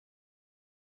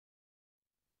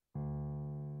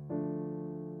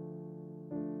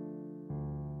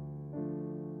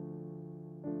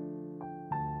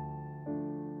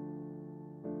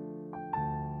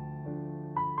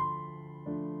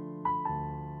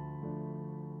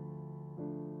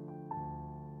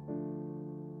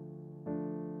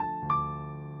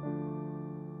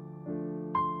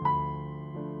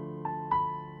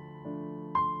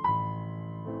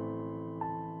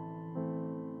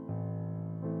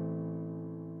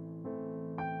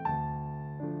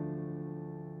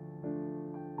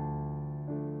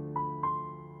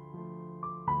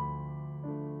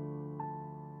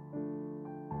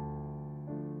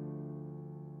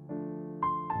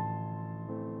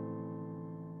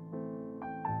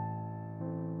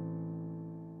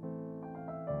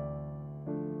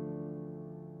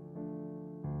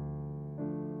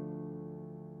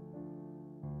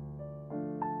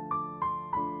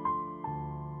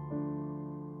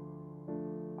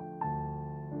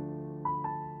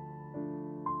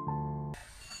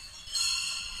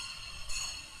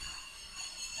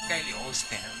shall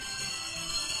stand.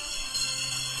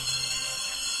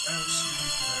 As we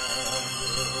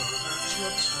gather at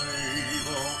your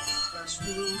table, as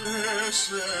we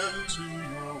listen to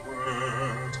your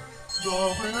word,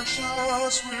 nourish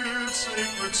us with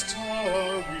sacred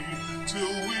story,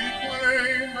 till we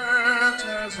claim it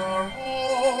as our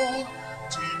own.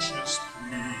 Teach us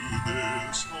through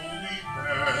this holy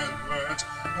banquet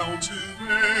how to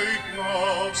make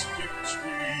love's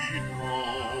victory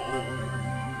known.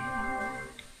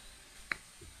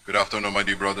 Good afternoon, my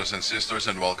dear brothers and sisters,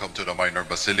 and welcome to the Minor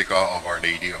Basilica of Our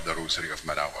Lady of the Rosary of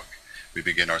Manaoag. We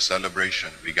begin our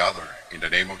celebration. We gather in the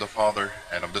name of the Father,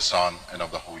 and of the Son, and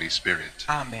of the Holy Spirit.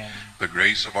 Amen. The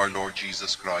grace of our Lord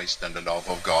Jesus Christ, and the love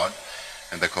of God,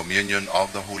 and the communion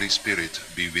of the Holy Spirit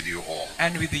be with you all.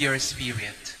 And with your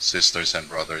spirit. Sisters and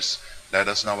brothers, let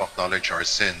us now acknowledge our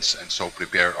sins and so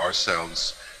prepare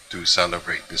ourselves to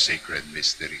celebrate the sacred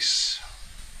mysteries.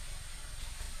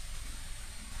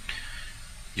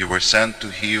 You were sent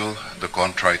to heal the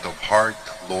contrite of heart.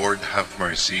 Lord, have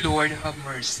mercy. Lord, have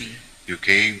mercy. You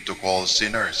came to call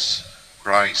sinners.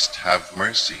 Christ, have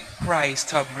mercy.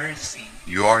 Christ, have mercy.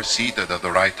 You are seated at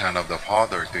the right hand of the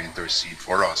Father to intercede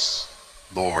for us.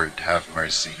 Lord, have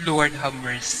mercy. Lord, have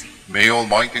mercy. May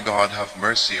Almighty God have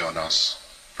mercy on us,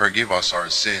 forgive us our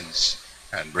sins,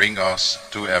 and bring us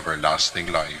to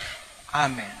everlasting life.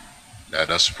 Amen. Let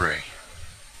us pray.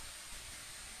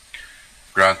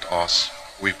 Grant us,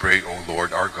 we pray, O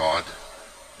Lord our God,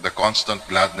 the constant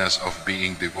gladness of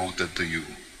being devoted to you,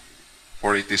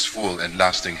 for it is full and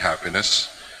lasting happiness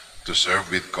to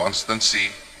serve with constancy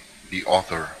the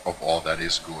author of all that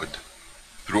is good.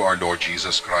 Through our Lord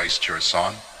Jesus Christ, your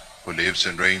Son, who lives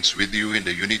and reigns with you in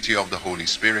the unity of the Holy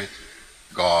Spirit,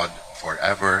 God,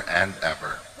 forever and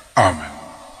ever. Amen.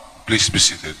 Please be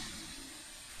seated.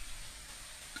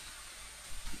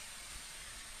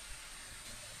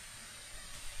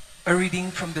 A reading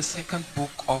from the second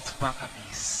book of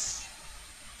Maccabees.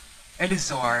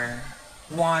 Eleazar,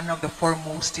 one of the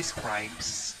foremost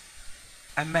scribes,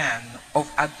 a man of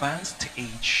advanced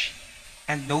age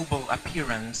and noble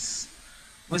appearance,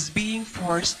 was being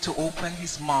forced to open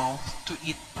his mouth to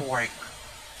eat pork,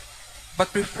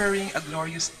 but preferring a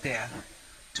glorious death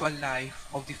to a life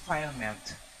of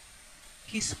defilement,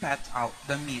 he spat out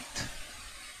the meat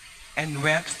and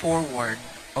went forward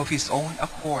of his own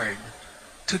accord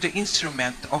to the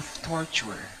instrument of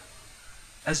torture,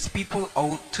 as people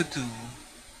ought to do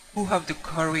who have the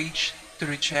courage to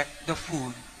reject the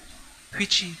food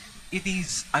which it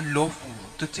is unlawful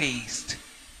to taste,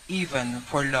 even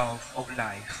for love of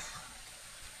life.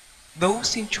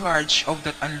 Those in charge of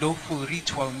that unlawful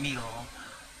ritual meal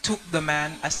took the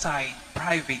man aside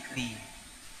privately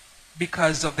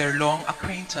because of their long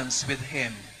acquaintance with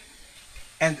him,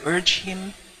 and urged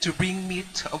him to bring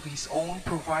meat of his own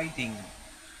providing,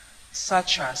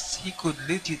 such as he could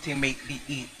legitimately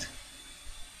eat,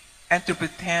 and to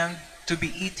pretend to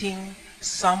be eating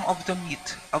some of the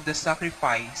meat of the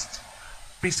sacrifice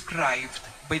prescribed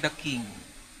by the king.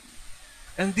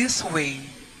 In this way,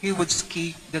 he would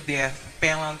escape the death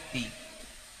penalty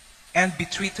and be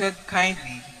treated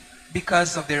kindly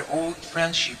because of their old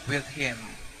friendship with him.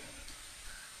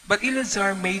 But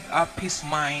Eleazar made up his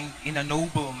mind in a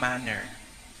noble manner,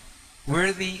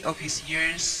 worthy of his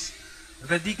years,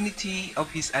 the dignity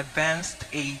of his advanced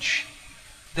age,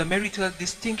 the merited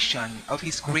distinction of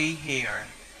his gray hair,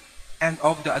 and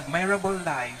of the admirable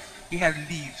life he had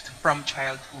lived from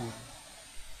childhood.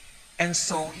 And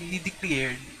so he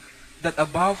declared that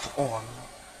above all,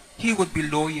 he would be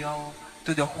loyal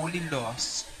to the holy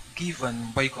laws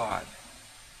given by God.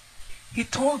 He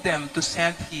told them to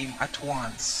send him at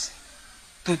once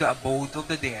to the abode of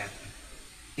the dead,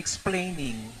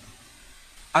 explaining,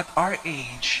 "At our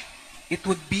age, it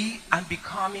would be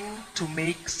unbecoming to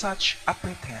make such a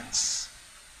pretense.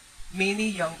 Many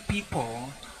young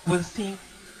people will think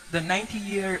the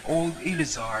 90-year-old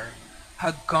Eleazar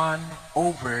had gone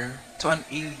over to an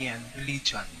alien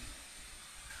religion.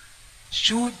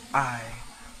 Should I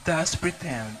thus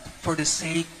pretend for the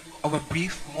sake of a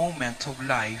brief moment of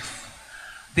life,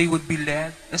 they would be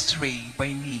led astray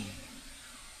by me,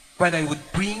 but I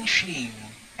would bring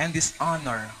shame and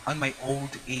dishonor on my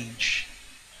old age.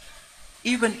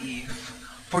 Even if,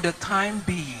 for the time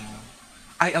being,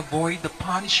 I avoid the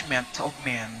punishment of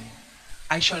men,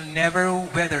 I shall never,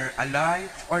 whether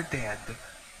alive or dead,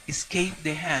 escape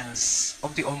the hands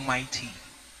of the Almighty.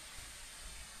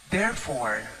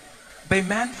 Therefore, by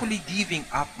manfully giving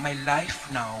up my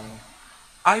life now,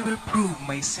 I will prove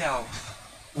myself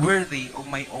worthy of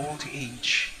my old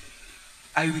age.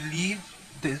 I will leave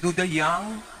to the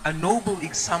young a noble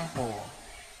example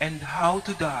and how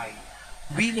to die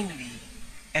willingly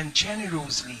and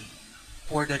generously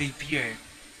for the revered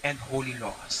and holy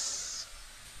laws.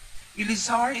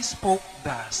 Eleazar spoke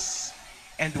thus,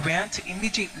 and went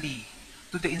immediately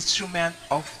to the instrument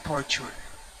of torture.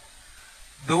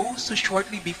 Those who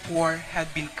shortly before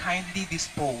had been kindly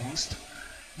disposed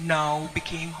now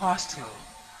became hostile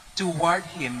toward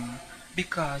him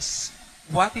because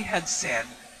what he had said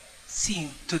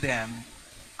seemed to them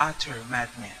utter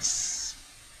madness.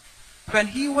 When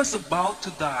he was about to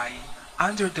die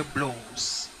under the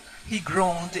blows, he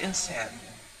groaned and said,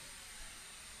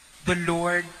 "The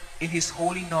Lord, in his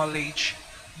holy knowledge,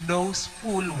 knows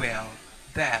full well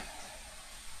that,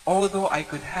 although I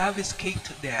could have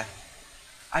escaped death,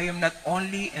 I am not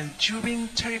only enduring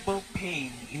terrible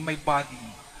pain in my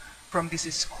body from this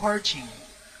scourging,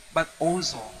 but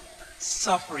also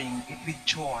suffering it with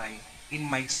joy in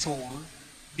my soul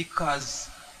because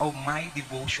of my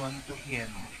devotion to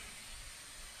him."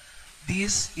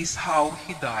 This is how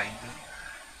he died,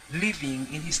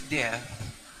 leaving in his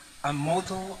death a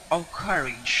model of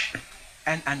courage,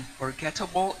 an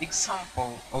unforgettable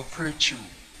example of virtue,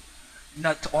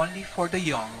 not only for the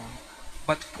young,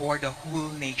 but for the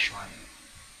whole nation.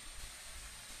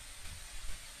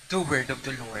 The word of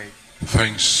the Lord.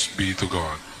 Thanks be to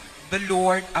God. The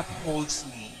Lord upholds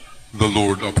me. The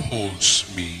Lord upholds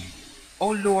me. O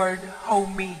Lord, how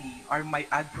many are my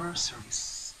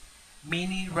adversaries?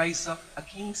 Many rise up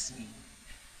against me.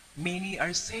 Many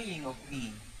are saying of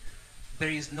me, there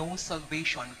is no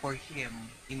salvation for him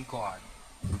in God.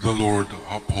 The Lord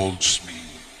upholds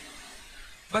me.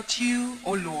 But you,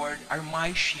 O Lord, are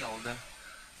my shield,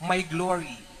 my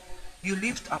glory. You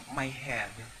lift up my head.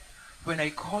 When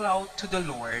I call out to the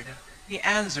Lord, he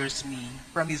answers me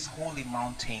from his holy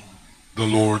mountain. The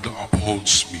Lord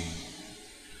upholds me.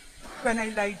 When I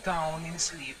lie down in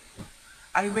sleep,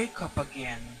 I wake up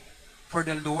again, for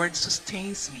the Lord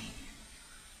sustains me.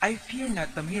 I fear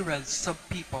not the myriads of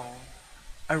people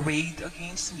arrayed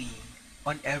against me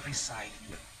on every side.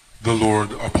 The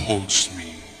Lord upholds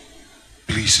me.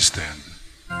 Please stand.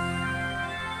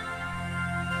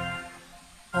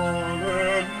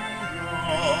 Hallelujah,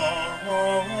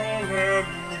 hallelujah,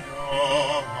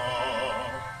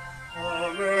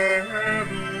 hallelujah.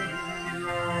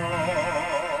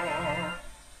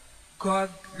 God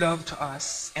loved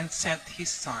us and sent his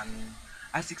Son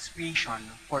as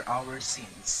expiation for our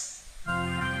sins.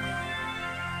 Hallelujah,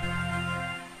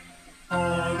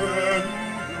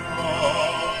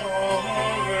 hallelujah.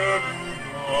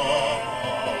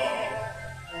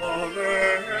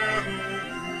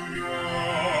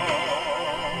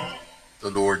 The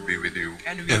Lord be with you.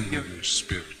 And And with with your your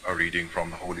spirit. A reading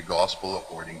from the Holy Gospel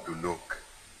according to Luke.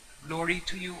 glory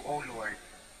to you, O Lord.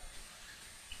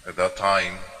 At that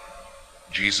time,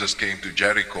 Jesus came to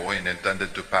Jericho and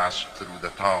intended to pass through the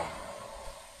town.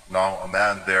 Now a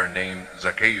man there named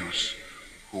Zacchaeus,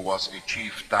 who was a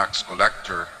chief tax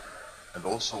collector and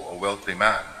also a wealthy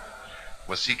man,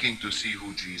 was seeking to see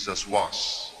who Jesus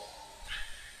was.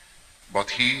 But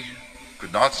he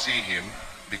could not see him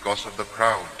because of the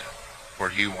crowd, for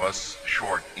he was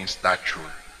short in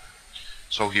stature.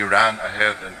 So he ran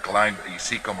ahead and climbed a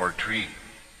sycamore tree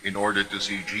in order to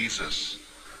see Jesus,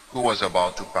 who was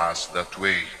about to pass that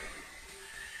way.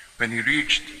 When he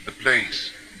reached the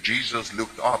place, Jesus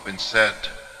looked up and said,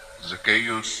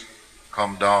 "Zacchaeus,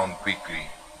 come down quickly,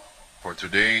 for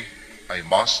today I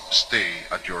must stay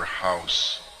at your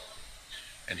house."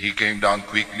 And he came down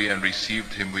quickly and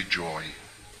received him with joy.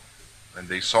 When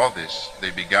they saw this,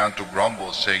 they began to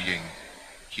grumble, saying,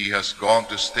 "He has gone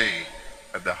to stay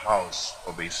at the house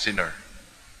of a sinner."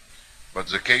 But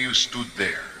Zacchaeus stood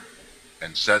there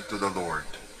and said to the Lord,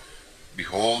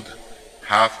 "Behold,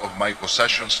 half of my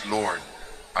possessions, Lord,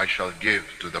 I shall give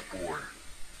to the poor.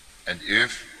 And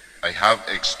if I have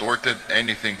extorted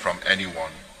anything from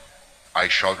anyone, I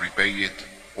shall repay it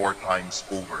 4 times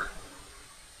over."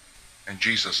 And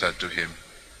Jesus said to him,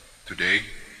 "Today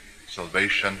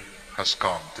salvation has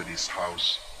come to this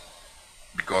house,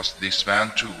 because this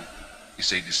man too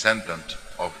is a descendant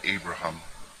of Abraham.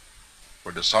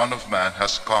 For the Son of Man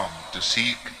has come to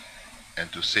seek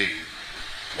and to save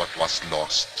what was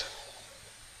lost."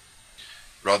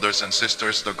 Brothers and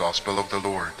sisters, the Gospel of the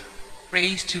Lord.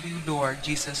 Praise to you, Lord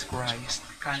Jesus Christ.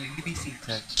 Kindly be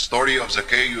seated. The story of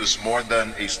Zacchaeus, more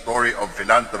than a story of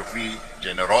philanthropy,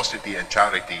 generosity, and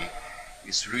charity,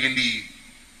 is really,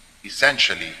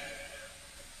 essentially,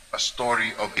 a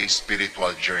story of a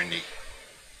spiritual journey.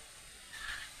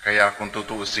 Kaya kung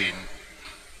tutuusin,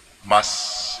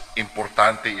 mas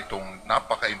importante itong,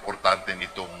 napaka-importante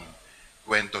nitong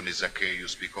kwento ni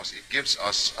Zacchaeus because it gives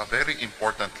us a very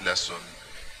important lesson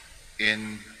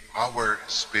in our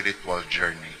spiritual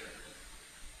journey.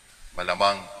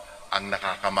 Malamang ang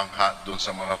nakakamangha doon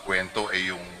sa mga kwento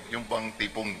ay yung bang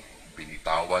tipong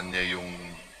binitawan niya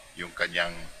yung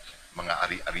kanyang mga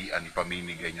ari-arian,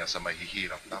 ipamimigay niya sa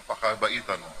mahihirap. Napakabait,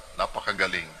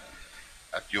 napakagaling.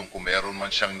 At yung kung meron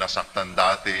man siyang nasaktan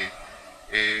dati,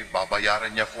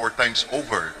 babayaran niya 4 times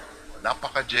over.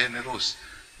 Napaka-generous,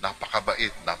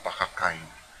 napakabait, napaka-kind.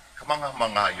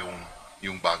 Kamangha-mangha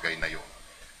yung bagay na yun.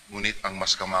 Ngunit ang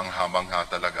mas kamangha-mangha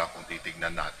talaga kung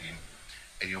titignan natin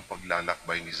ay yung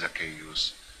paglalakbay ni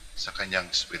Zacchaeus sa kanyang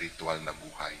spiritual na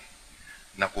buhay.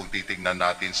 Na kung titignan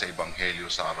natin sa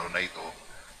Ebanghelyo sa araw na ito,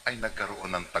 ay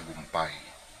nagkaroon ng tagumpay.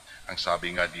 Ang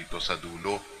sabi nga dito sa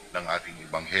dulo ng ating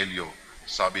Ebanghelyo,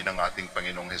 sabi ng ating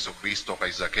Panginoong Hesukristo kay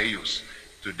Zacchaeus,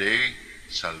 "Today,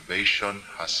 salvation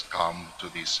has come to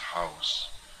this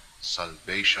house."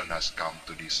 Salvation has come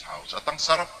to this house. At ang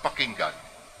sarap pakinggan,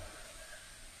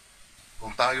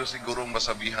 kung tayo sigurong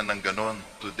masabihan ng ganon,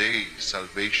 "Today,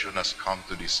 salvation has come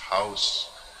to this house,"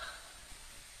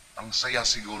 ang saya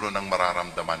siguro ng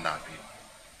mararamdaman natin.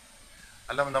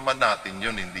 Alam naman natin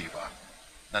yun, hindi ba?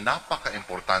 Na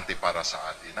napaka-importante para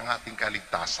sa atin ang ating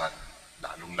kaligtasan,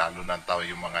 lalong-lalo na tayo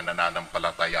yung mga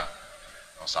nananampalataya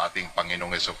sa ating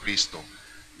Panginoong Hesukristo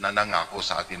na nangako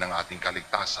sa atin ang ating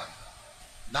kaligtasan.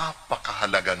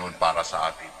 Napakahalaga nun para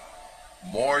sa atin.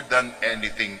 More than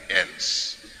anything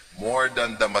else, more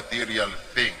than the material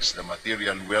things, the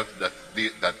material wealth that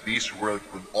this world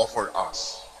could offer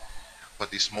us,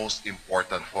 what is most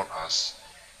important for us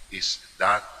is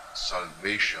that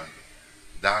salvation,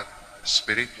 that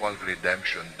spiritual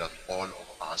redemption that all of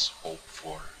us hope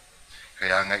for.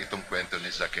 Kaya nga itong kwento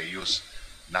ni Zacchaeus,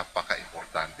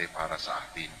 napaka-importante para sa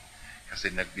atin.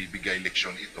 Kasi nagbibigay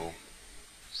leksyon ito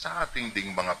sa ating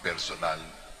ding mga personal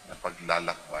na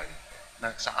paglalakbay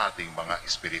na sa ating mga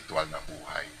spiritual na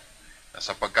buhay. Na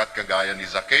sapagkat kagaya ni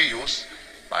Zacchaeus,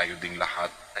 tayo ding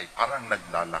lahat ay parang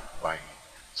naglalakbay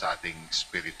sa ating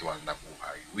spiritual na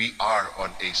buhay. We are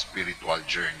on a spiritual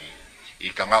journey.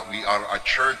 Ika nga, we are a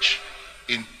church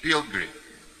in pilgrimage.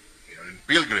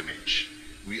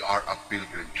 We are a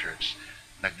pilgrim church.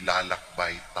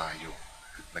 Naglalakbay tayo.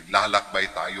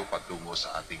 Naglalakbay tayo patungo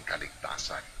sa ating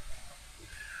kaligtasan.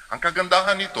 Ang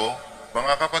kagandahan nito,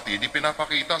 mga kapatid,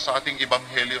 ipinapakita sa ating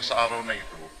ebanghelyo sa araw na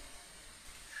ito,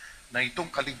 na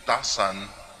itong kaligtasan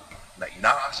na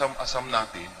inaasam-asam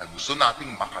natin, na gusto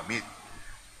nating makamit,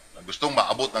 na gustong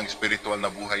maabot ng spiritual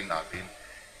na buhay natin,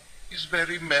 is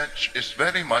very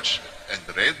much and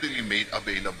readily made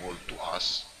available to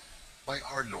us by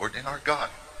our Lord and our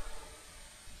God.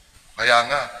 Kaya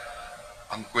nga,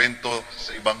 ang kwento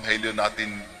sa Ebanghelyo natin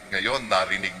ngayon,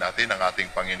 narinig natin ang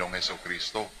ating Panginoong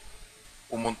Hesukristo.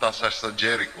 Pumunta sa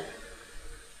Jericho,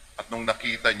 at nung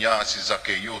nakita niya si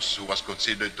Zacchaeus, who was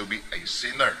considered to be a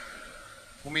sinner,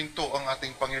 huminto ang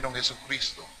ating Panginoong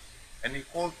Hesukristo, and He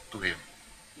called to him,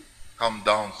 "Come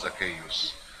down,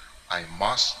 Zacchaeus. I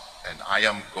must and I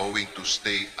am going to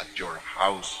stay at your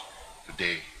house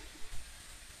today.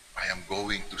 I am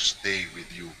going to stay with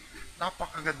you."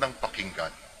 Napakagandang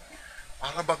pakinggan.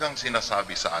 Para bagang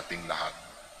sinasabi sa ating lahat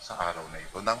sa araw na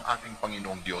ito ng ating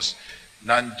Panginoong Diyos,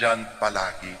 nandyan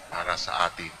palagi para sa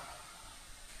atin.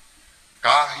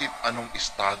 Kahit anong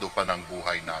estado pa ng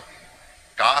buhay natin,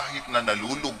 kahit na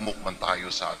nalulugmok man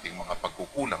tayo sa ating mga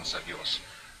pagkukulang sa Diyos,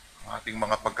 ang ating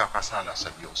mga pagkakasala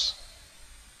sa Diyos,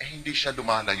 hindi siya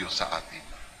lumalayo sa atin.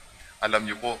 Alam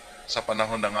niyo po, sa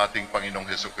panahon ng ating Panginoong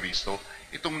Hesukristo,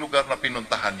 itong lugar na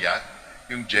pinuntahan niya,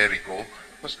 yung Jericho,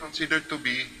 was considered to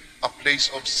be a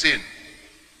place of sin.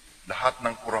 Lahat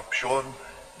ng korupsyon,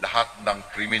 lahat ng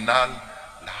kriminal,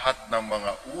 lahat ng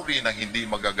mga uri ng hindi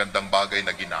magagandang bagay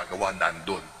na ginagawa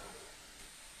nandun.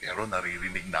 Pero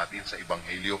naririnig natin sa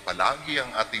Ebanghelyo, palagi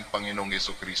ang ating Panginoong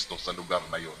Hesukristo sa lugar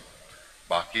na yon.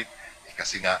 Bakit?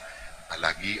 Kasi nga,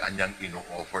 palagian niyang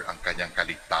ino-offer ang kanyang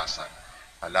kaligtasan.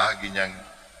 Palagi niyang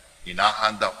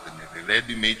hinahanda,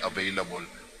 ready-made available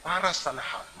para sa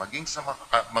lahat, maging sa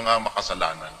mga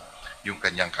makasalanan, yung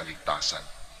kanyang kaligtasan.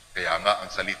 Kaya nga, ang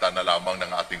salita na lamang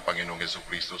ng ating Panginoong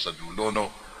Hesukristo sa dulo,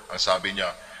 ang sabi niya,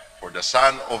 "For the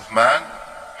Son of Man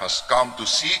has come to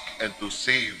seek and to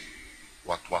save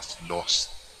what was lost."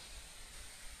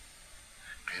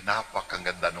 Kaya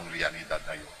napakaganda ng realidad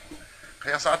na yun.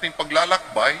 Kaya sa ating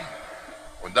paglalakbay,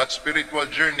 on that spiritual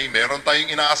journey, meron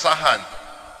tayong inaasahan.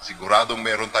 Siguradong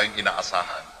meron tayong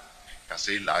inaasahan.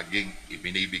 Kasi laging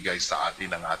ibinibigay sa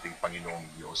atin ng ating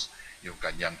Panginoong Diyos yung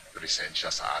kanyang presensya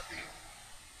sa atin.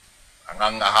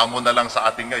 Ang hamon na lang sa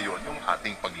atin ngayon, yung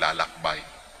ating paglalakbay.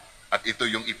 At ito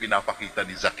yung ipinapakita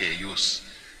ni Zacchaeus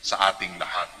sa ating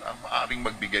lahat na maaaring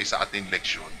magbigay sa ating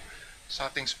leksyon sa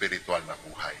ating spiritual na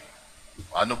buhay.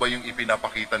 Ano ba yung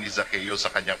ipinapakita ni Zacchaeus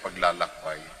sa kanyang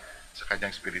paglalakbay, sa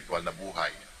kanyang spiritual na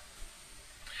buhay?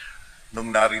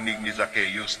 Nung narinig ni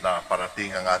Zacchaeus na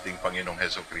parating ang ating Panginoong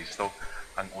Hesukristo,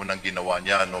 ang unang ginawa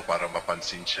niya para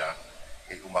mapansin siya,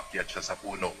 ay umakyat siya sa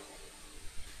puno.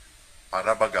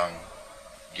 Para bagang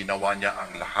ginawa niya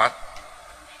ang lahat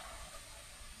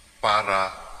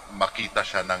para makita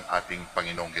siya ng ating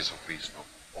Panginoong Hesukristo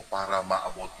o para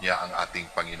maabot niya ang ating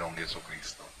Panginoong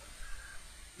Hesukristo.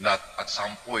 At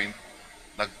some point,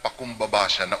 nagpakumbaba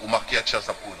siya, na umakyat siya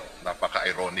sa puno.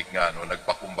 Napaka-ironic nga,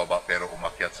 nagpakumbaba pero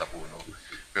umakyat sa puno.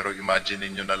 Pero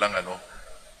imagine niyo na lang,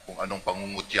 kung anong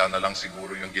pangungutya na lang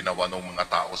siguro yung ginawa ng mga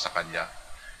tao sa kanya.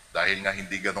 Dahil nga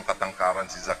hindi ganong katangkaran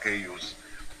si Zacchaeus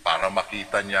para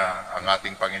makita niya ang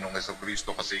ating Panginoong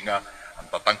Hesukristo kasi nga ang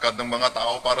tatangkad ng mga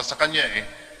tao para sa kanya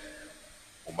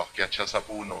umakyat siya sa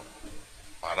puno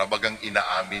para bagang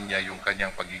inaamin niya yung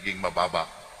kanyang pagiging mababa.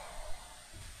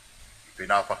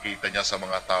 Pinapakita niya sa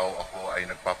mga tao, ako ay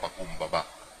nagpapakumbaba.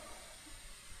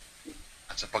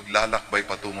 At sa paglalakbay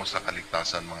patungo sa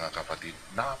kaligtasan, mga kapatid,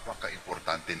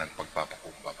 napaka-importante ng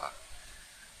pagpapakumbaba.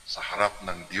 Sa harap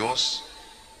ng Diyos,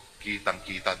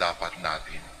 kitang-kita dapat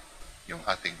natin yung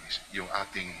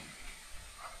ating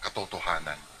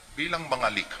katotohanan bilang mga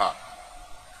likha.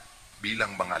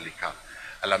 Bilang mga likha.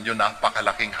 Alam nyo,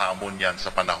 napakalaking hamon yan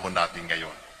sa panahon natin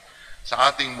ngayon.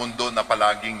 Sa ating mundo na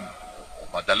palaging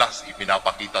madalas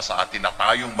ipinapakita sa atin na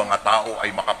tayong mga tao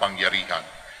ay makapangyarihan.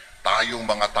 Tayong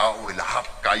mga tao ay lahat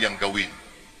kayang gawin.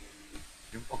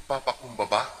 Yung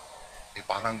pagpapakumbaba,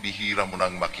 parang bihira mo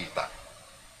nang makita.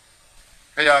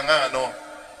 Kaya nga,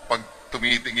 pag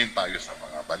tumitingin tayo sa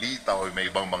mga balita o may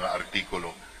ibang mga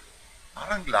artikulo,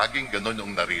 parang laging ganun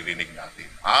yung naririnig natin.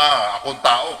 Akong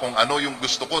tao, kung ano yung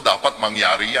gusto ko, dapat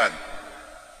mangyari yan.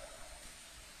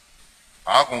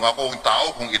 Kung ako ang tao,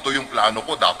 kung ito yung plano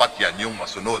ko, dapat yan yung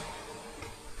masunod.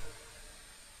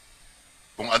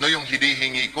 Kung ano yung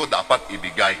hinihingi ko, dapat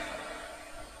ibigay.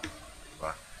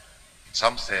 Diba? In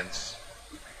some sense,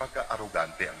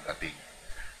 pagka-arugante ang dating.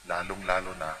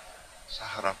 Lalong-lalo na sa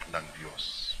harap ng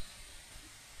Diyos.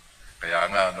 Kaya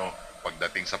nga,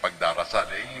 pagdating sa pagdarasal,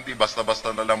 hindi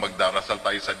basta-basta na lang magdarasal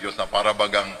tayo sa Diyos na para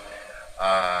bagang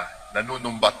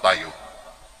nanunumbat tayo.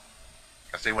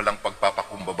 Kasi walang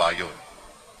pagpapakumbaba yun.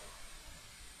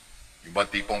 Yung ba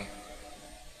tipong,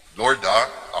 Lord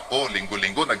ako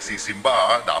linggo-linggo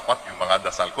nagsisimba dapat yung mga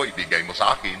dasal ko ibigay mo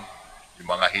sa akin. Yung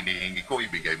mga hinihingi ko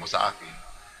ibigay mo sa akin.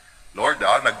 Lord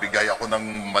nagbigay ako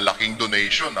ng malaking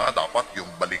donation dapat yung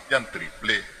balik niyan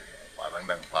triple.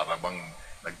 Parang bang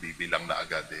nagbibilang na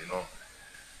agad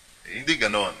hindi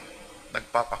ganon.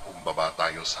 Nagpapakumbaba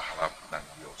tayo sa harap ng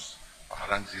Diyos.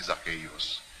 Parang si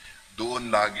Zacchaeus. Doon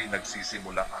lagi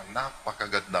nagsisimula ang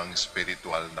napakagandang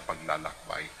spiritual na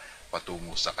paglalakbay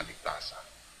patungo sa kaligtasan.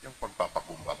 Yung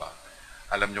pagpapakumbaba.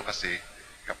 Alam nyo kasi,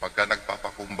 kapag ka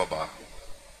nagpapakumbaba,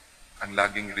 ang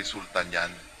laging resulta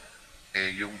niyan,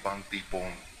 yung bang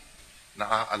tipong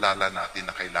naaalala natin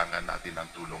na kailangan natin ng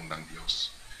tulong ng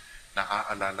Diyos.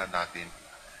 Naaalala natin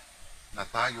na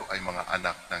tayo ay mga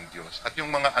anak ng Diyos. At yung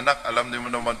mga anak, alam niyo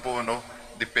naman po,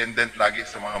 dependent lagi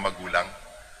sa mga magulang.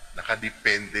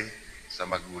 Nakadepende sa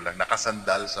magulang,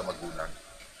 nakasandal sa magulang.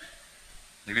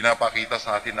 Pinapakita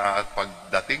sa atin na at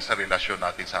pagdating sa relasyon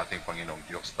natin sa ating Panginoong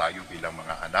Diyos, tayo bilang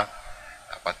mga anak,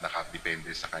 dapat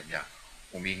nakadepende sa Kanya,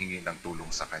 humihingi ng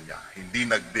tulong sa Kanya, hindi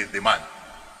nagde-demand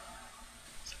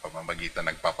sa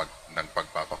pamamagitan ng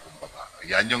pagpapakumbaba.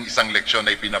 Yan yung isang leksyon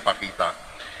na ipinapakita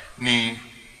ni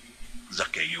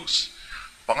Zacchaeus.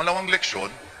 Pangalawang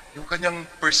leksyon, yung kanyang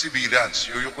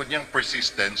perseverance, yung kanyang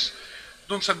persistence,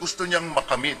 dun sa gusto niyang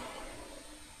makamit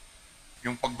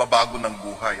yung pagbabago ng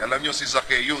buhay. Alam niyo si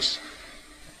Zacchaeus,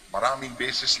 maraming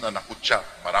beses na nakutya,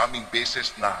 maraming beses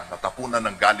na natapunan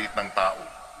ng galit ng tao.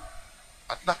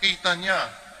 At nakita niya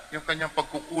yung kanyang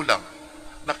pagkukulang.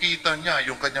 Nakita niya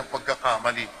yung kanyang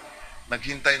pagkakamali.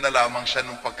 Naghintay na lamang siya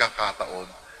ng pagkakataon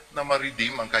na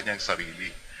ma-redeem ang kanyang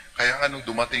sarili. Kaya nga nung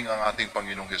dumating ang ating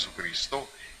Panginoong Hesukristo,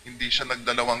 hindi siya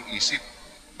nagdalawang isip,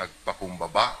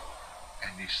 nagpakumbaba,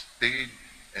 and he stayed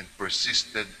and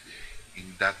persisted in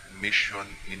that mission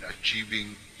in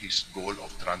achieving his goal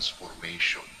of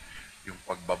transformation, yung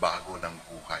pagbabago ng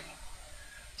buhay.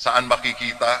 Saan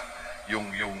makikita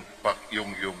yung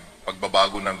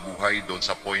pagbabago ng buhay doon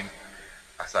sa point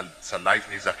sa life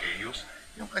ni Zacchaeus,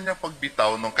 yung kanyang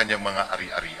pagbitaw ng kanyang mga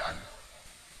ari-arian.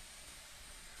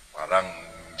 Parang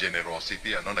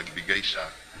generosity, nagbigay siya.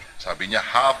 Sabi niya,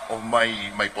 half of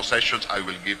my possessions I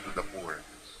will give to the poor.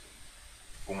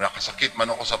 Kung nakasakit man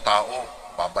ako sa tao,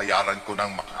 babayaran ko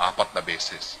ng 4 na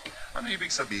beses. Ano ibig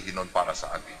sabihin nun para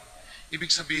sa atin?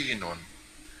 Ibig sabihin nun,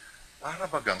 para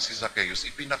bagang si Zacchaeus,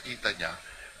 ipinakita niya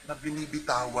na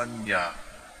binibitawan niya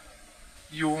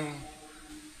yung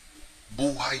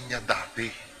buhay niya dati.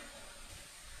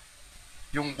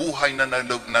 Yung buhay na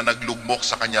naglugmok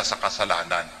sa kanya sa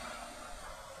kasalanan.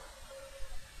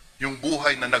 Yung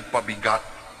buhay na nagpabigat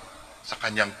sa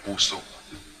kanyang puso.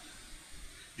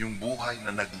 Yung buhay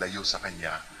na naglayo sa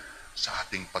kanya sa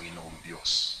ating Panginoong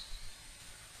Diyos.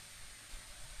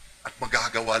 At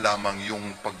magagawa lamang yung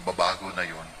pagbabago na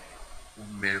yon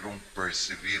kung merong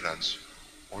perseverance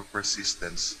or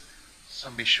persistence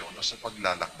sa misyon o sa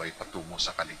paglalakbay patungo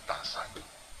sa kaligtasan.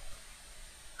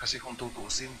 Kasi kung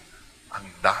tutuusin, ang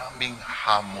daming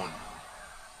hamon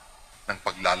ng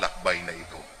paglalakbay na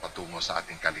ito patungo sa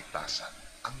ating kaligtasan.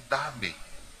 Ang dami.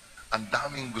 Ang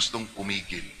daming gustong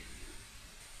pumigil.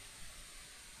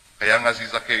 Kaya nga si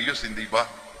Zacchaeus, hindi ba?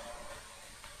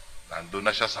 Nandun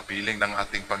na siya sa piling ng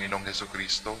ating Panginoong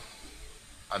Hesukristo.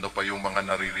 Ano pa yung mga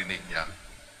naririnig niya?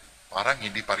 Parang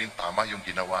hindi pa rin tama yung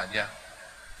ginawa niya.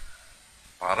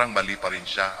 Parang mali pa rin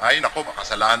siya. Ay nako,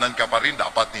 makasalanan ka pa rin.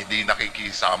 Dapat hindi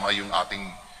nakikisama yung ating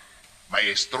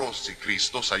maestro, si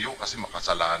Kristo sa'yo kasi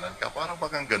makasalanan ka. Parang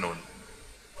bagang ganun.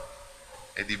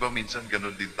 Eh di ba minsan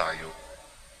ganun din tayo?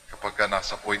 Kapag ka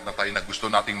nasa point na tayo na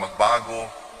gusto nating magbago,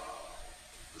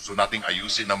 gusto nating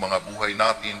ayusin ang mga buhay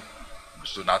natin,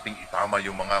 gusto nating itama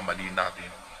yung mga mali natin,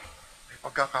 may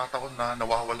pagkakataon na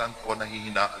nawawalan ko na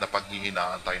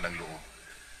paghihinaan tayo ng loob.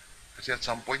 Kasi at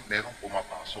some point, merong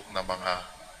pumapasok na mga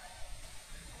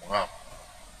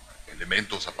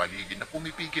elemento sa paligid na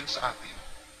pumipigil sa atin.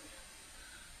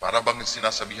 Para bang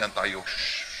sinasabihan tayo,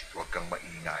 shh, huwag kang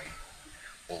maingay.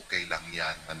 Okay lang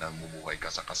yan na namumuhay ka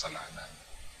sa kasalanan.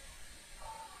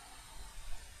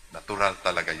 Natural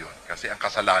talaga yon. Kasi ang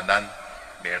kasalanan,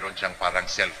 meron siyang parang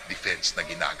self-defense na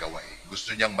ginagawa.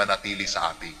 Gusto niyang manatili sa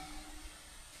atin.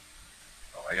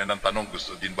 Ayan ang tanong,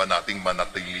 gusto din ba nating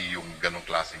manatili yung ganong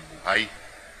klaseng buhay?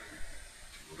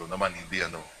 Siguro naman hindi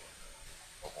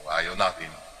O kung ayaw natin,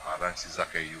 parang si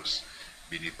Zacchaeus,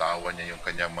 binitawan niya yung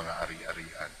kanyang mga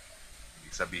ari-arian.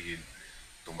 Ibig sabihin,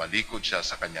 tumalikod siya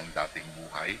sa kanyang dating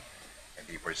buhay, and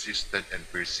he persisted and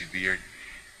persevered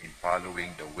in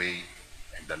following the way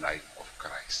and the life of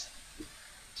Christ.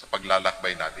 Sa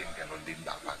paglalakbay natin, ganon din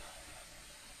dapat.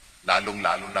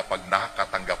 Lalong-lalo na pag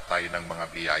nakakatanggap tayo ng mga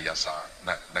biyaya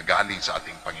na galing sa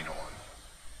ating Panginoon.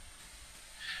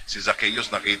 Si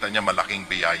Zacchaeus, nakita niya malaking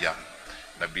biyaya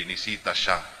na binisita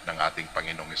siya ng ating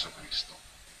Panginoong Jesucristo.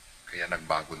 Kaya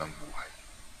nagbago ng buhay.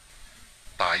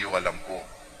 Tayo, alam ko,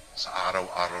 sa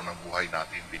araw-araw ng buhay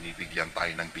natin, binibigyan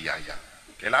tayo ng biyaya.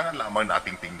 Kailangan lamang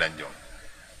nating tingnan yon.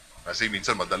 Kasi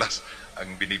minsan madalas,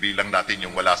 ang binibilang natin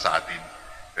yung wala sa atin.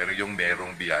 Pero yung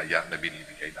merong biyaya na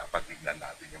binibigay, dapat tingnan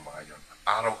natin yung mga yon.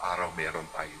 Araw-araw meron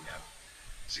tayo niyan.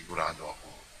 Sigurado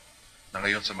ako na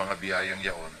ngayon sa mga biyayang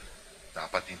yaon,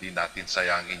 dapat hindi natin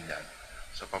sayangin yan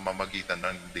sa pamamagitan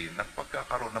din ng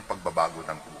pagkakaroon ng pagbabago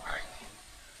ng buhay.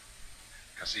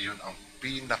 Kasi yun ang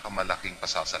pinakamalaking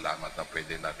pasasalamat na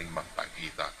pwede nating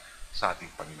magpakita sa ating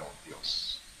Panginoong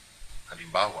Diyos.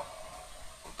 Halimbawa,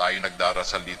 kung tayo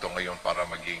nagdarasal dito ngayon para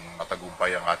maging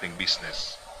matagumpay ang ating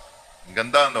business, ang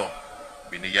ganda, no?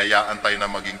 Biniyayaan tayo na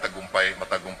maging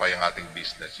matagumpay ang ating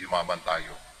business, yumaman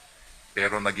tayo.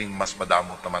 Pero naging mas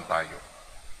madamot naman tayo.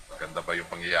 Maganda ba yung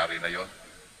pangyayari na yon?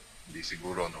 Hindi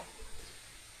siguro, no?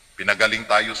 Pinagaling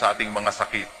tayo sa ating mga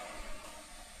sakit.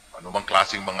 Ano mang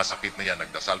klaseng mga sakit na yan,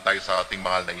 nagdasal tayo sa ating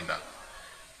mahal na ina.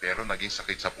 Pero naging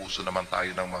sakit sa puso naman tayo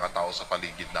ng mga tao sa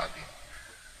paligid natin.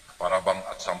 Para bang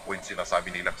at some point sinasabi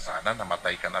nila, sana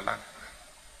namatay ka na lang.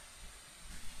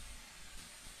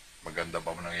 Maganda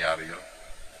ba nangyayari yun?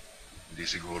 Hindi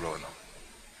siguro, no?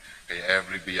 Kaya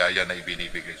every biyaya na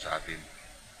ibinibigay sa atin,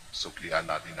 suklian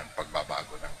natin ang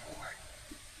pagbabago ng buhay.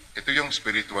 Ito yung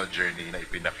spiritual journey na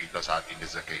ipinakita sa atin ni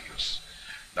Zacchaeus.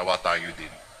 Nawa tayo din,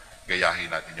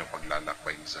 gayahin natin yung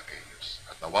paglalakbay ni Zacchaeus.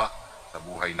 At nawa, sa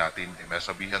buhay natin, may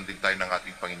sabihan din tayo ng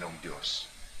ating Panginoong Diyos,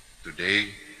 today,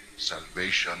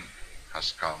 salvation has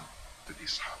come to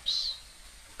this house.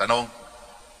 Tanong,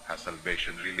 has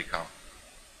salvation really come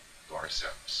to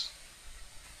ourselves?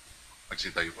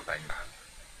 Magsitayo po tayong lahat.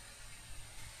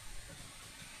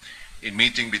 In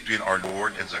meeting between our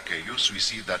Lord and Zacchaeus, we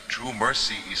see that true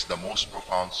mercy is the most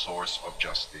profound source of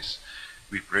justice.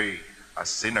 We pray as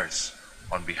sinners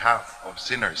on behalf of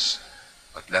sinners,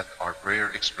 but let our prayer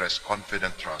express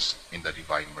confident trust in the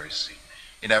divine mercy.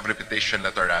 In every petition,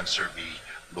 let our answer be,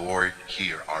 Lord,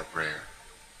 hear our prayer.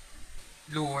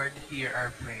 Lord, hear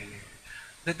our prayer.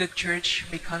 that the Church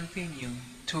may continue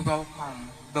to welcome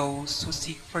those who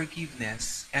seek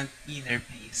forgiveness and inner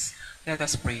peace. Let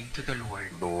us pray to the Lord.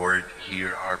 Lord,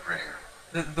 hear our prayer.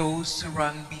 That those who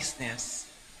run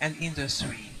business and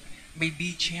industry may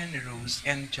be generous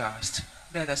and just.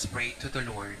 Let us pray to the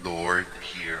Lord. Lord,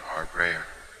 hear our prayer.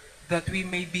 That we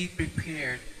may be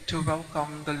prepared to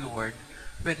welcome the Lord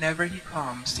whenever He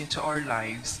comes into our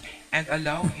lives and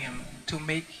allow Him to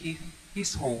make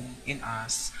His home in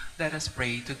us. Let us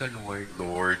pray to the Lord.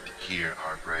 Lord, hear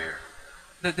our prayer.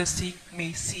 That the sick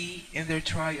may see in their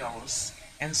trials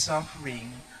and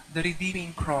suffering the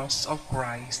redeeming cross of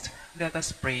Christ. Let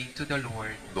us pray to the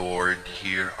Lord. Lord,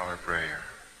 hear our prayer.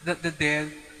 That the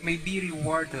dead may be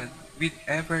rewarded with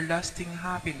everlasting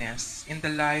happiness in the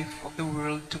life of the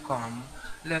world to come.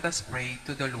 Let us pray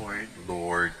to the Lord.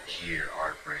 Lord, hear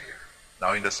our prayer.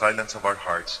 Now in the silence of our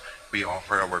hearts, we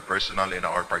offer our personal and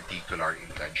our particular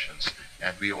intentions,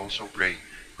 and we also pray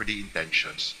for the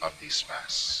intentions of this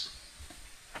Mass.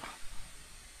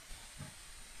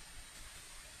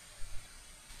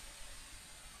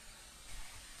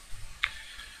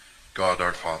 God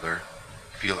our Father,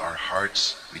 fill our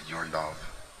hearts with your love.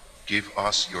 Give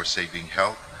us your saving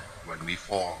help when we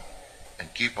fall,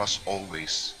 and keep us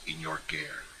always in your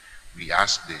care. We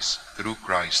ask this through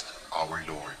Christ our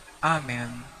Lord.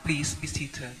 Amen. Please be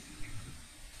seated.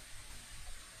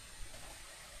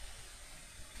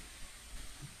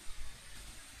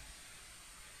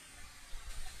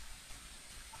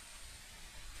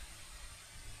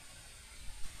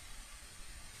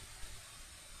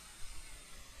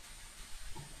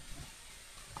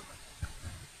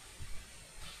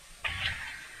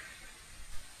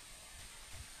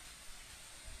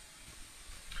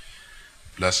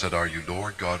 Blessed are you,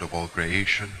 Lord God of all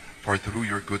creation, for through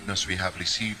your goodness we have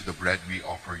received the bread we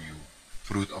offer you.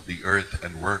 Fruit of the earth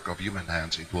and work of human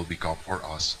hands, it will become for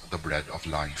us the bread of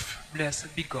life.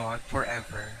 Blessed be God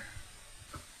forever.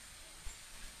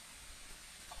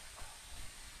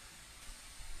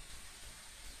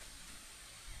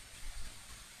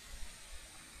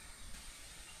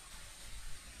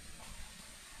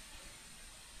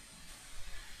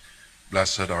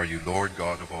 Blessed are you, Lord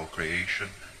God of all creation,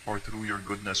 for through your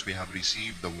goodness we have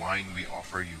received the wine we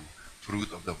offer you.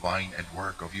 Fruit of the vine and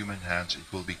work of human hands,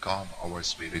 it will become our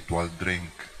spiritual drink.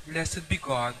 Blessed be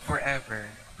God forever.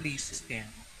 Please stand.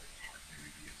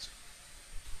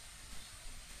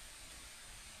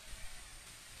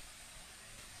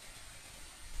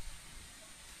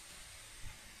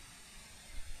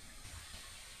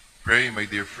 Pray, my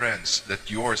dear friends, that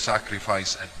your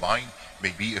sacrifice and mine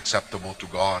may be acceptable to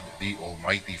God, the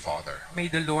Almighty Father. May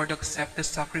the Lord accept the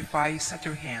sacrifice at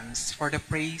your hands for the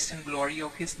praise and glory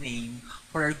of His name,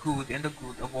 for our good and the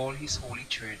good of all His holy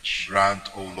church. Grant,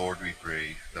 O Lord, we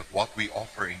pray, that what we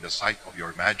offer in the sight of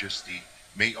your majesty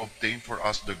may obtain for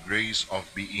us the grace of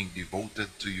being devoted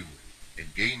to you,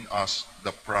 and gain us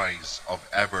the prize of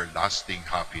everlasting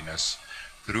happiness.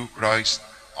 Through Christ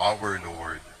our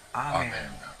Lord. Amen.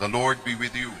 The Lord be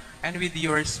with you. And with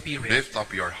your spirit, Lift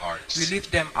up your hearts. we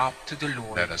lift them up to the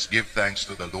Lord. Let us give thanks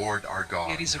to the Lord our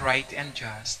God. It is right and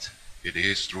just. It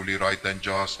is truly right and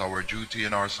just, our duty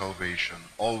and our salvation,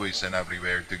 always and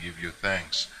everywhere to give you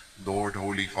thanks, Lord,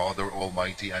 Holy Father,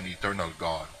 Almighty and Eternal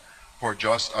God. For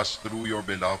just as through your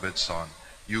beloved Son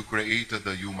you created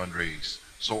the human race,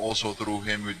 so also through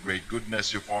him with great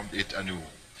goodness you formed it anew.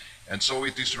 And so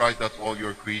it is right that all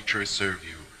your creatures serve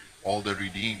you, all the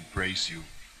redeemed praise you,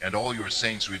 and all your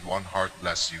saints with one heart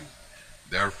bless you.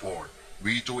 Therefore,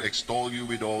 we too extol you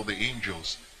with all the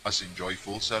angels, as in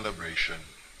joyful celebration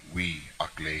we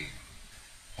acclaim.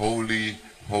 Holy,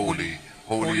 holy,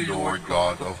 holy Lord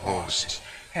God of hosts,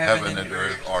 heaven and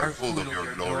earth are full of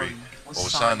your glory.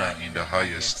 Hosanna in the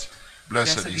highest.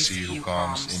 Blessed is he who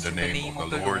comes in the name of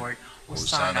the Lord.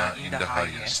 Hosanna in the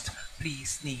highest.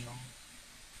 Please kneel.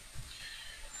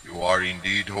 You are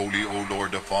indeed holy, O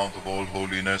Lord, the fount of all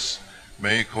holiness.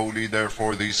 Make holy,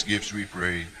 therefore, these gifts, we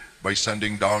pray, by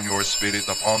sending down your Spirit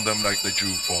upon them like the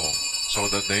dewfall, so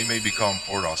that they may become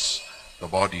for us the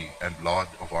body and blood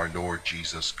of our Lord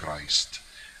Jesus Christ.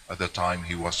 At the time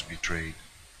he was betrayed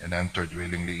and entered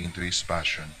willingly into his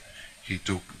passion, he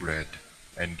took bread,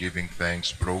 and giving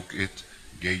thanks, broke it,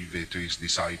 gave it to his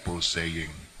disciples,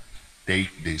 saying,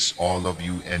 Take this, all of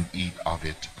you, and eat of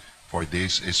it, for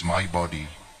this is my body,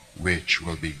 which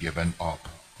will be given up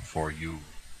for you.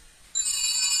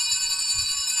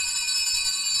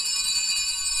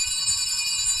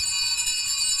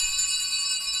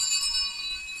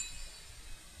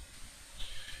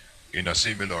 In a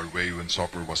similar way, when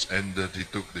supper was ended, he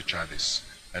took the chalice,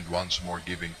 and once more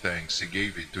giving thanks, he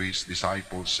gave it to his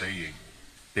disciples, saying,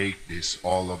 Take this,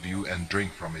 all of you, and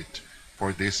drink from it,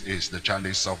 for this is the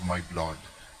chalice of my blood,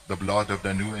 the blood of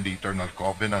the new and eternal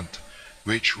covenant,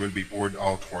 which will be poured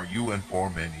out for you and for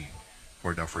many,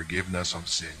 for the forgiveness of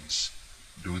sins.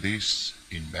 Do this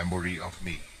in memory of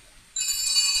me.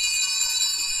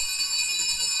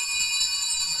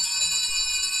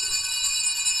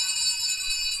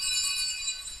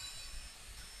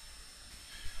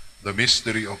 The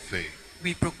mystery of faith.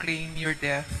 We proclaim your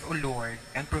death, O Lord,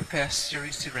 and profess your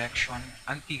resurrection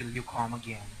until you come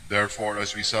again. Therefore,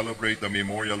 as we celebrate the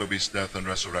memorial of his death and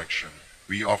resurrection,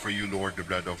 we offer you, Lord, the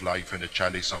bread of life and the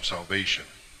chalice of salvation,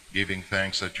 giving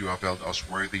thanks that you have held us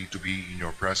worthy to be in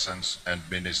your presence and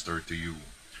minister to you.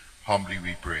 Humbly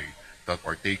we pray that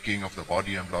partaking of the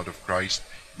body and blood of Christ,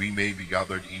 we may be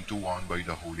gathered into one by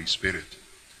the Holy Spirit.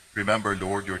 Remember,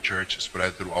 Lord, your church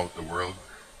spread throughout the world,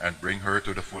 and bring her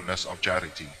to the fullness of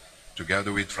charity,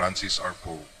 together with Francis our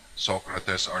Pope,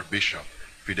 Socrates our Bishop,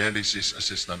 Fidelis his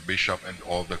assistant bishop, and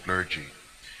all the clergy.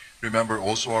 Remember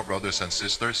also our brothers and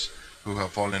sisters who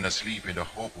have fallen asleep in the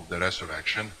hope of the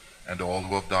resurrection, and all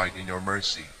who have died in your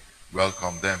mercy.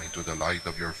 Welcome them into the light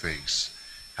of your face.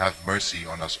 Have mercy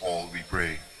on us all, we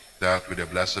pray, that with the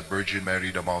Blessed Virgin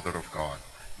Mary, the Mother of God,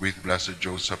 with blessed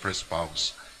Joseph her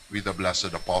spouse, with the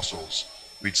blessed apostles,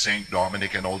 with Saint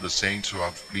Dominic and all the saints who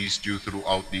have pleased you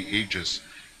throughout the ages,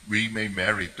 we may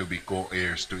merit to be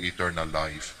co-heirs to eternal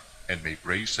life, and may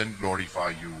praise and glorify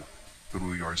you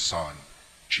through your Son,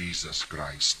 Jesus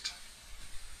Christ.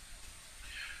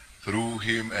 Through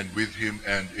him and with him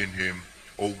and in him,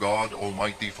 O God,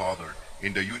 Almighty Father,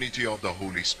 in the unity of the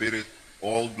Holy Spirit,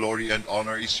 all glory and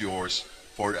honor is yours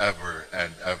forever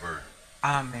and ever.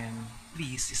 Amen.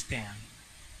 Please stand.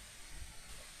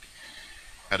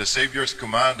 At the Savior's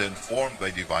command and formed by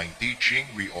divine teaching,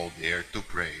 we all dare to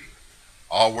pray.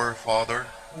 Our Father,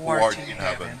 who art in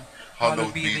heaven,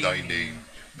 hallowed be thy name.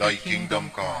 Thy kingdom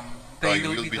come, thy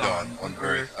will be done on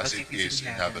earth as it is in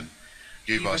heaven.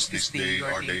 Give us this day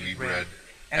our daily bread,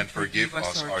 and forgive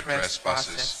us our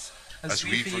trespasses, as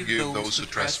we forgive those who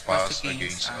trespass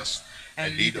against us.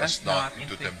 And lead us not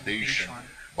into temptation,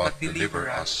 but deliver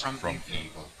us from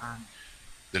evil. Amen.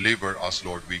 Deliver us,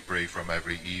 Lord, we pray, from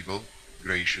every evil.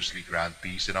 Graciously grant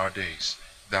peace in our days,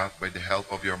 that by the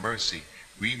help of your mercy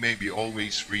we may be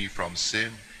always free from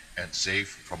sin and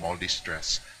safe from all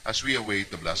distress, as we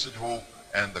await the blessed hope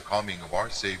and the coming of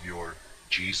our Savior,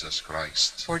 Jesus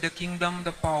Christ. For the kingdom,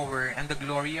 the power, and the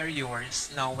glory are yours,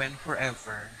 now and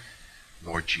forever.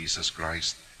 Lord Jesus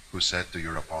Christ, who said to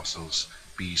your apostles,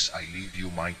 "Peace I leave you,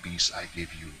 my peace I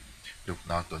give you," look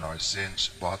not on our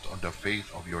sins, but on the faith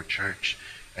of your church,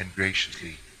 and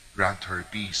graciously grant her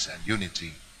peace and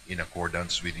unity in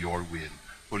accordance with your will,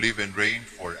 who live and reign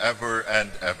forever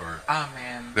and ever.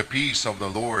 Amen. The peace of the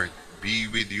Lord be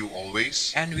with you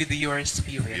always. And with your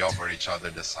spirit. We offer each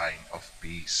other the sign of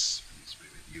peace. Peace be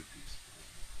with you. Peace.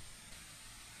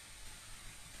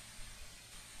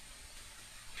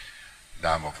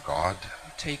 Lamb of God,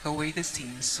 Take away the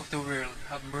sins of the world,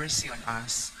 have mercy on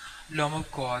us. Lamb of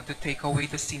God, to take away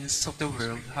the sins of the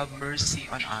world, have mercy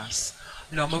on us.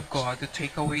 Lamb of God, to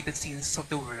take away the sins of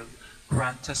the world,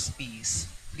 grant us peace.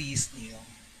 Please kneel.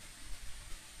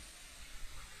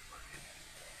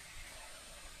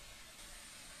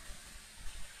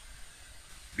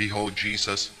 behold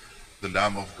Jesus, the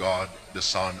Lamb of God, the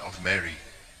Son of Mary.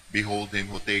 Behold him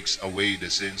who takes away the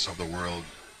sins of the world.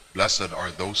 Blessed are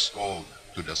those called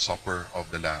to the supper of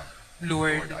the Lamb.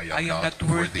 Lord, I am not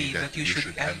worthy that you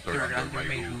should enter under my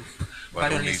roof,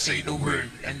 but only say the word,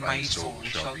 and my soul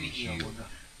shall be healed.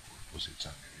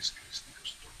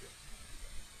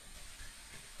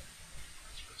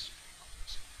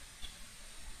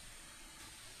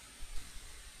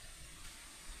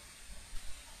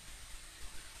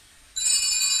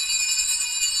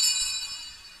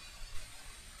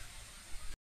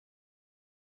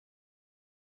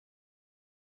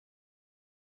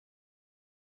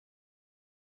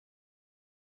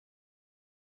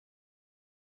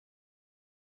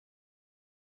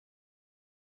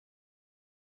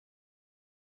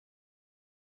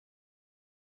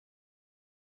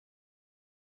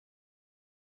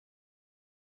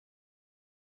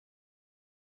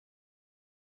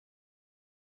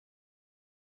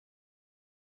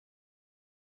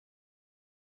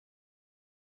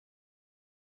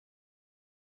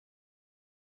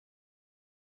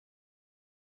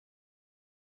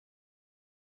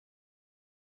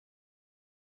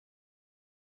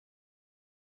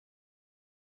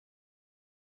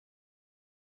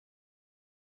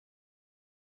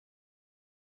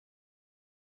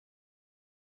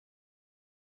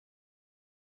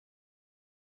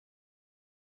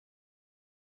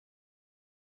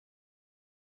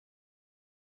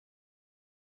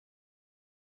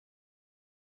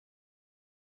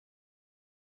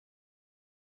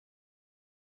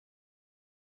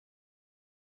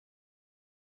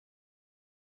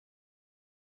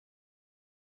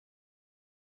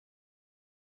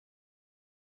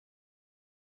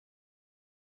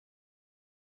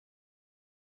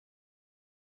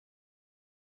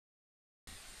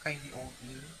 Kindly all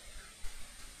kneel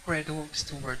for a of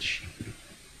stewardship.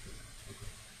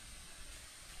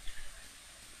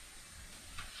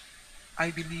 I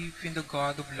believe in the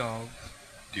God of love,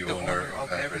 the the owner owner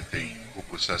of of everything, everything, who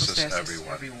possesses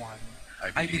everyone. everyone.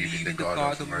 I believe in the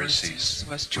God of mercies,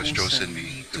 who has who has chosen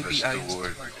me to be a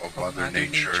steward of Mother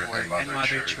Nature and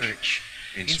Mother Church,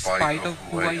 in spite of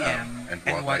who I am and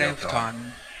what I have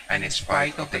done, and in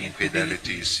spite of the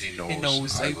infidelities he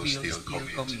knows I will still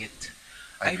commit.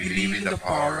 I believe in the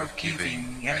power of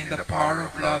giving and in the power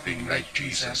of loving like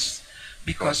Jesus,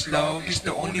 because love is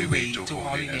the only way to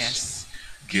holiness.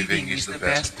 Giving is the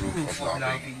best proof of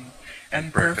loving,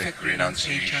 and perfect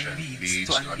renunciation leads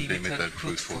to unlimited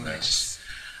fruitfulness.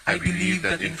 I believe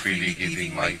that in freely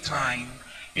giving my time,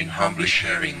 in humbly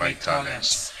sharing my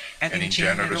talents, and in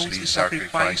generously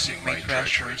sacrificing my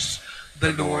treasures,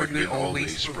 the Lord will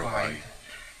always provide.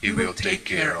 He will take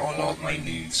care of all my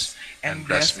needs and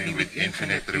bless me with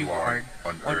infinite reward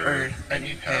on earth and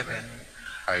in heaven.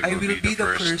 I will be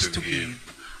the first to give.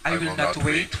 I will not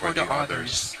wait for the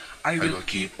others. I will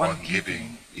keep on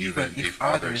giving, even if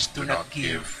others do not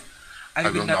give. I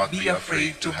will not be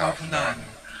afraid to have none.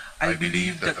 I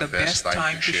believe that the best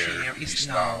time to share is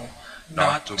now,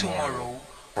 not tomorrow,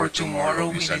 for tomorrow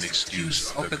is an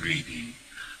excuse of the greedy.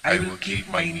 I will keep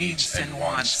my needs and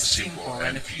wants simple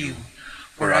and few,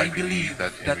 for I believe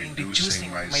that in reducing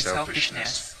my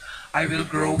selfishness, I will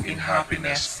grow in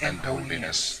happiness and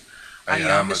holiness. I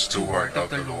am a steward of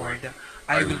the Lord.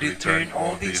 I will return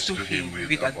all this to Him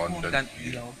with abundant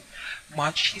yield.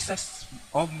 Much is asked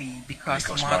of me because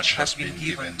much has been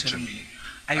given to me.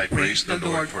 I praise the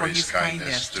Lord for His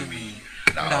kindness to me,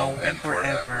 now and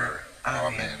forever.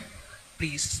 Amen.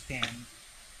 Please stand.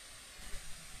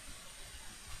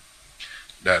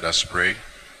 Let us pray.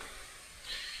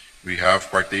 We have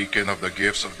partaken of the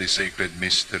gifts of this sacred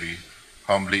mystery,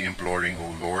 humbly imploring,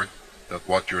 O Lord, that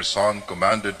what your Son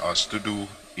commanded us to do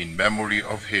in memory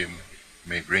of Him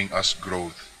may bring us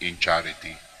growth in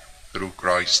charity. Through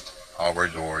Christ our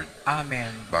Lord.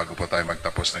 Amen. Bago po tayo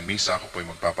magtapos ng misa, ako po'y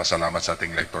magpapasalamat sa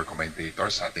ating lector commentator,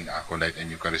 sa ating acolyte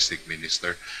and Eucharistic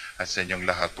minister, at sa inyong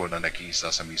lahat po na nakiisa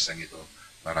sa misang ito.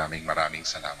 Maraming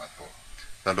salamat po.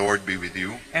 The Lord be with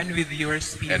you. And with your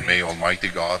spirit. And may Almighty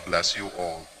God bless you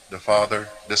all, the Father,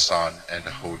 the Son, and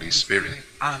the Holy Spirit.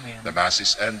 Amen. The Mass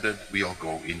is ended. We'll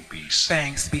go in peace.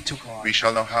 Thanks be to God. We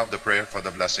shall now have the prayer for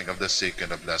the blessing of the sick and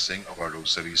the blessing of our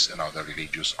rosaries and other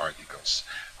religious articles.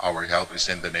 Our help is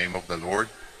in the name of the Lord,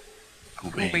 who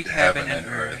made heaven and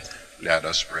earth. Let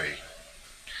us pray.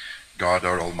 God,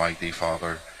 our Almighty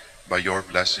Father, by your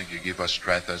blessing you give us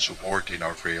strength and support in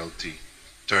our frailty.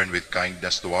 Turn with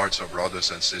kindness towards our brothers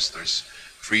and sisters,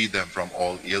 free them from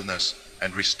all illness,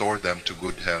 and restore them to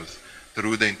good health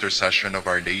through the intercession of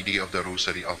Our Lady of the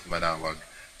Rosary of Manaoag,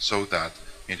 so that,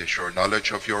 in the sure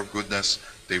knowledge of your goodness,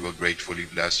 they will gratefully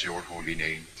bless your holy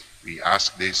name. We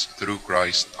ask this through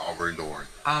Christ our Lord.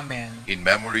 Amen. In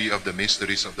memory of the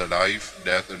mysteries of the life,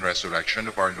 death, and resurrection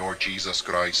of our Lord Jesus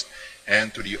Christ,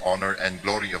 and to the honor and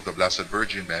glory of the Blessed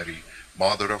Virgin Mary,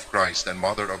 Mother of Christ and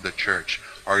Mother of the Church,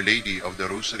 Our Lady of the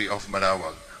Rosary of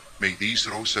Manaoag, may these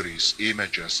rosaries,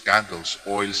 images, candles,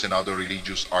 oils, and other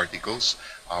religious articles,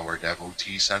 our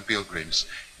devotees and pilgrims,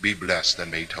 be blessed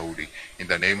and made holy. In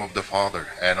the name of the Father,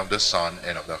 and of the Son,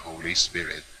 and of the Holy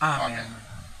Spirit. Amen.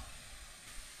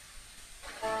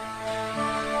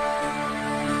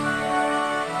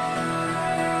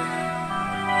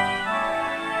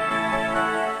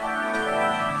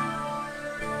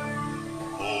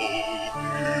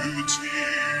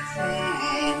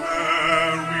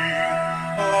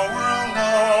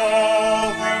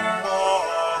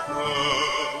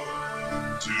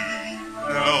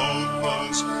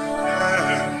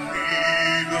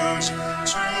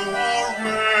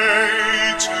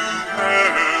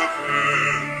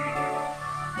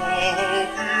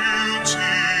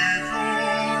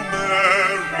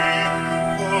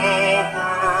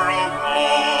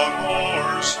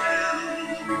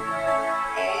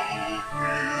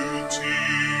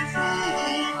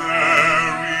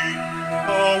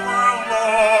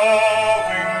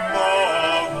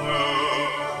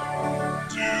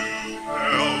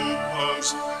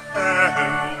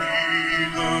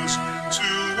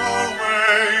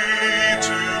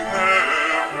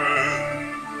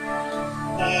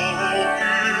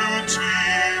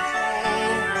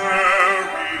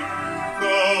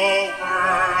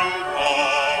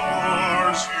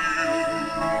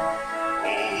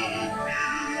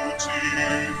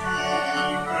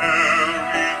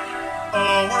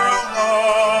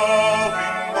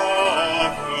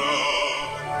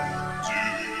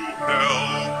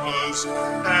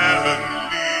 And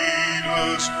lead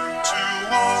us to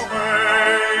forward.